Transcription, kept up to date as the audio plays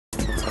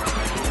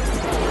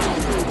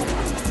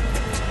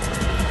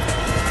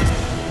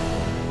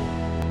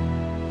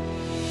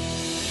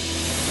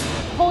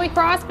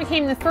Cross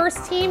became the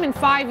first team in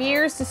 5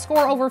 years to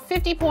score over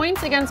 50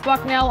 points against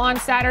Bucknell on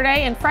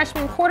Saturday, and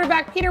freshman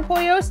quarterback Peter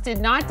Pujals did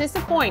not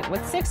disappoint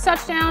with 6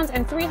 touchdowns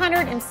and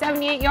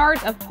 378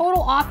 yards of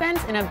total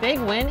offense in a big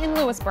win in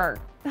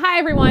Lewisburg. Hi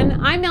everyone,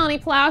 I'm Melanie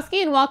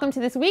Pulowski and welcome to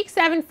this Week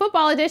 7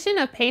 football edition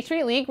of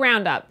Patriot League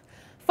Roundup.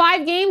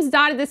 5 games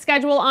dotted the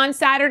schedule on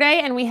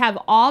Saturday, and we have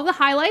all the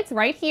highlights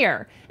right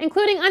here,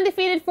 including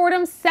undefeated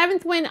Fordham's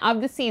 7th win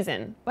of the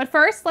season. But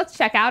first, let's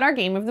check out our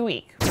game of the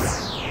week.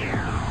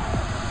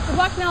 The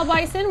Bucknell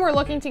Bison were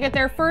looking to get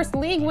their first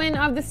league win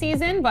of the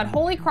season, but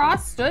Holy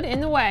Cross stood in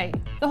the way.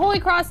 The Holy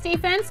Cross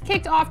defense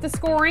kicked off the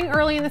scoring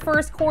early in the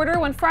first quarter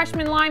when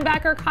freshman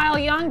linebacker Kyle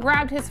Young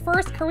grabbed his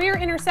first career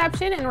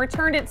interception and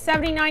returned it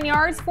 79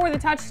 yards for the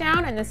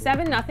touchdown and the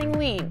 7-0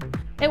 lead.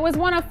 It was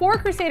one of 4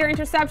 Crusader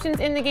interceptions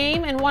in the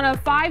game and one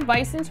of 5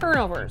 Bison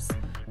turnovers.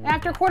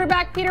 After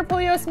quarterback Peter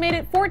Pujals made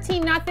it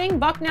 14-0,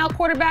 Bucknell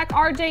quarterback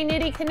RJ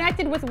Nitty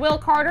connected with Will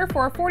Carter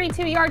for a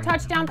 42-yard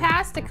touchdown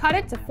pass to cut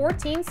it to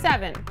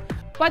 14-7.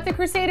 But the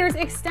Crusaders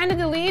extended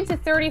the lead to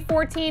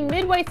 30-14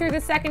 midway through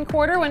the second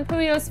quarter when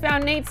Pujals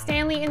found Nate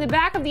Stanley in the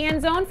back of the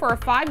end zone for a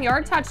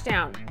 5-yard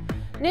touchdown.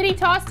 Nitty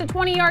tossed a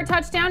 20-yard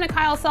touchdown to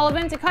Kyle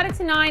Sullivan to cut it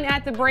to 9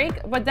 at the break,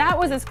 but that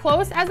was as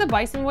close as the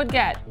Bison would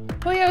get.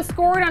 Pujals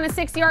scored on a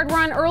 6-yard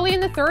run early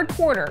in the third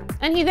quarter,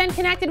 and he then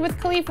connected with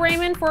Khalif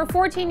Raymond for a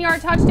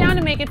 14-yard touchdown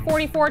to make it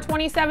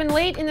 44-27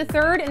 late in the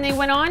third, and they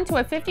went on to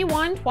a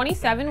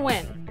 51-27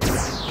 win.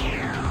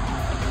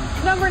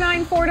 Number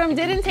 9 Fordham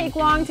didn't take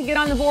long to get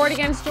on the board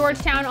against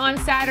Georgetown on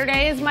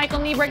Saturday as Michael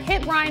Niebrick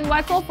hit Brian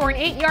Wetzel for an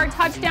 8-yard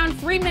touchdown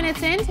 3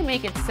 minutes in to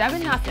make it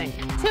 7-0.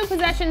 2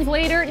 possessions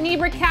later,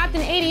 Niebrick capped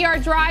an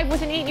 80-yard drive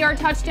with an 8-yard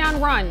touchdown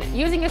run,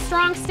 using a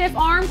strong stiff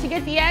arm to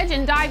get the edge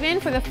and dive in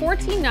for the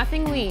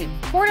 14-0 lead.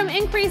 Fordham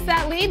increased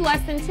that lead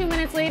less than 2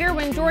 minutes later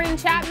when Jordan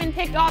Chapman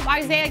picked off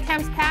Isaiah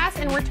Kemp's pass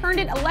and returned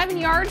it 11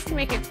 yards to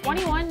make it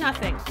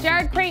 21-0.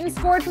 Jared Creighton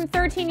scored from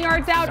 13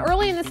 yards out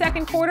early in the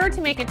second quarter to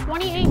make it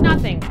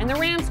 28-0, and the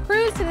Rams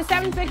cruised to the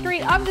 7th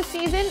victory of the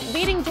season,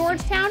 beating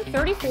Georgetown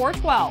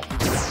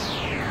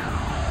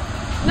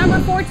 34-12. Number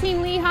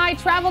 14 Lehigh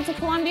traveled to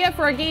Columbia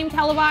for a game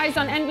televised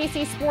on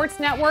NBC Sports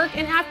Network,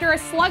 and after a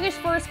sluggish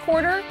first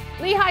quarter,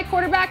 Lehigh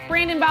quarterback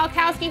Brandon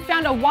Balkowski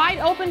found a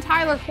wide-open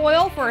Tyler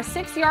Coyle for a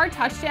 6-yard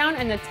touchdown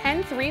and the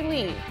 10-3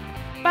 lead.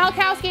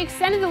 Balkowski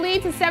extended the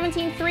lead to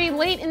 17-3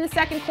 late in the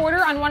second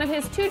quarter on one of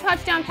his 2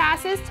 touchdown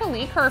passes to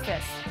Lee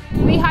Kerfis.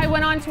 Lehigh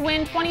went on to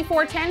win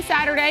 24-10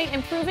 Saturday,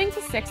 improving to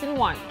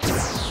 6-1.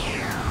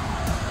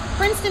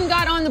 Princeton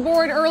got on the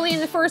board early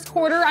in the first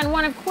quarter on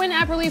one of Quinn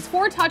Epperly's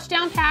 4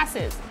 touchdown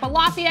passes, but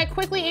Lafayette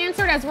quickly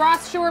answered as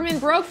Ross Schuerman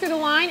broke through the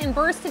line and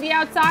burst to the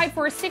outside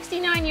for a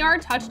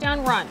 69-yard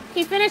touchdown run.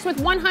 He finished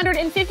with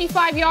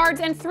 155 yards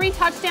and 3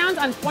 touchdowns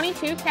on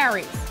 22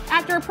 carries.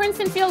 After a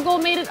Princeton field goal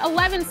made it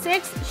 11-6,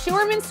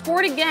 Schuerman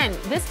scored again,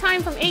 this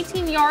time from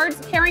 18 yards,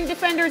 carrying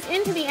defenders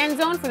into the end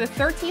zone for the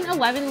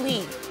 13-11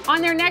 lead.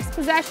 On their next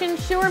possession,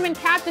 Schuerman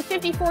capped a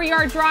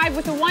 54-yard drive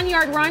with a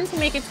 1-yard run to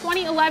make it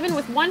 20-11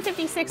 with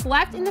 1:56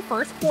 left in the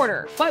first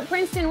quarter. But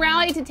Princeton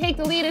rallied to take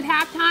the lead at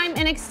halftime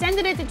and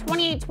extended it to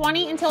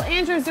 28-20 until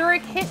Andrew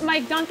Zurich hit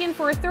Mike Duncan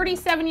for a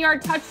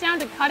 37-yard touchdown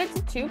to cut it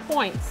to 2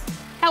 points.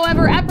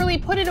 However,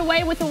 Epperly put it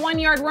away with a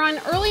 1-yard run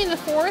early in the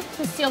fourth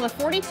to steal the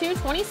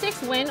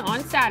 42-26 win on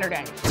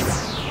Saturday.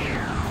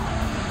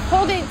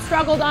 Colgate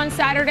struggled on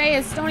Saturday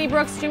as Stony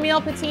Brook's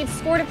Jameel Petit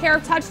scored a pair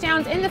of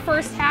touchdowns in the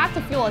first half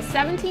to fuel a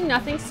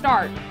 17-0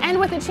 start. And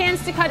with a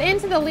chance to cut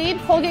into the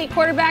lead, Colgate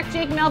quarterback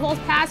Jake Melville's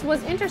pass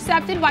was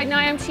intercepted by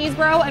Niam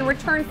Cheeseborough and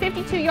returned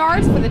 52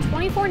 yards for the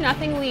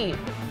 24-0 lead.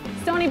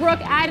 Stony Brook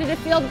added a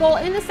field goal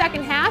in the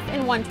second half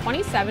and won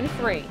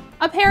 27-3.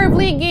 A pair of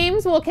league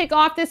games will kick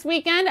off this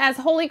weekend as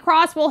Holy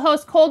Cross will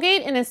host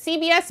Colgate in a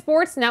CBS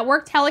Sports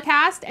Network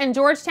telecast, and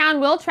Georgetown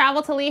will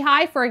travel to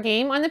Lehigh for a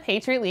game on the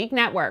Patriot League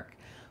Network.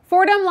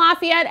 Fordham,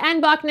 Lafayette,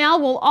 and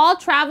Bucknell will all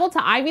travel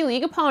to Ivy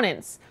League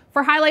opponents.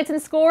 For highlights and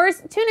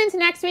scores, tune in to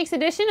next week's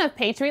edition of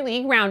Patriot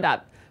League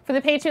Roundup. For the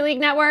Patriot League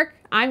Network,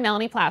 I'm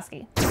Melanie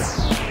Pulowski.